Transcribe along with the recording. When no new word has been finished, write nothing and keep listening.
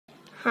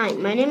Hi,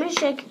 my name is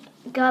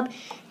Jacob,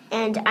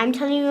 and I'm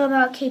telling you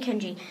about K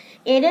Country.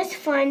 It is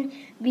fun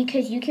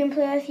because you can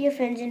play with your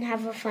friends and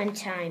have a fun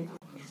time.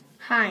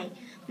 Hi,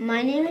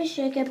 my name is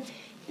Jacob,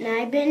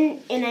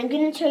 and I'm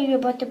going to tell you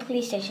about the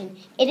police station.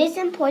 It is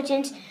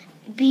important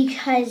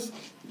because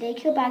they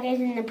kill bad guys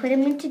and then put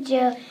them into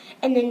jail,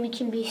 and then we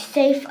can be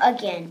safe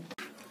again.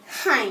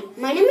 Hi,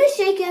 my name is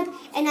Jacob,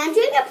 and I'm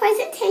doing a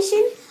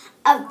presentation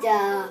of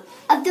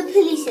the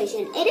police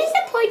station. It is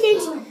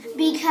important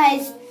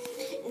because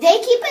they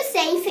keep us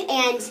safe,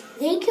 and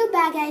they kill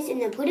bad guys,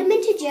 and then put them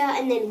into jail,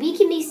 and then we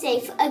can be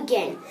safe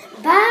again.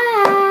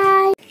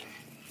 Bye!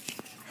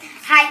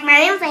 Hi, my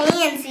name is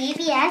Amy, and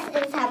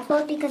CBS is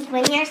helpful because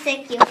when you're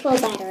sick, you feel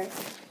better.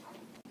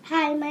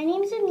 Hi, my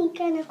name is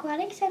Anika, and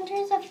Aquatic Center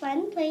is a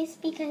fun place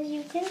because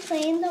you can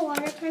play in the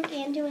water park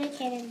and do a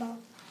cannonball.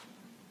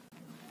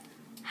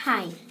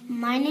 Hi,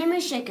 my name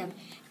is Jacob,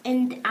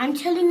 and I'm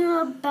telling you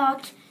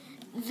about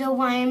the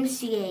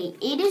YMCA.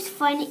 It is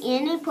fun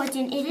and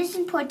important. It is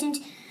important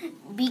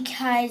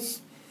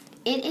because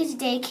it is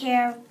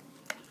daycare,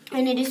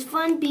 and it is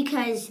fun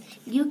because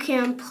you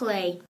can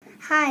play.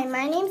 Hi,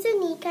 my name is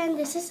Anika, and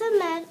this is a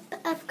map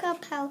of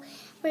Coppell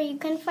where you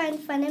can find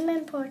fun and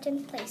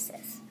important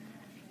places.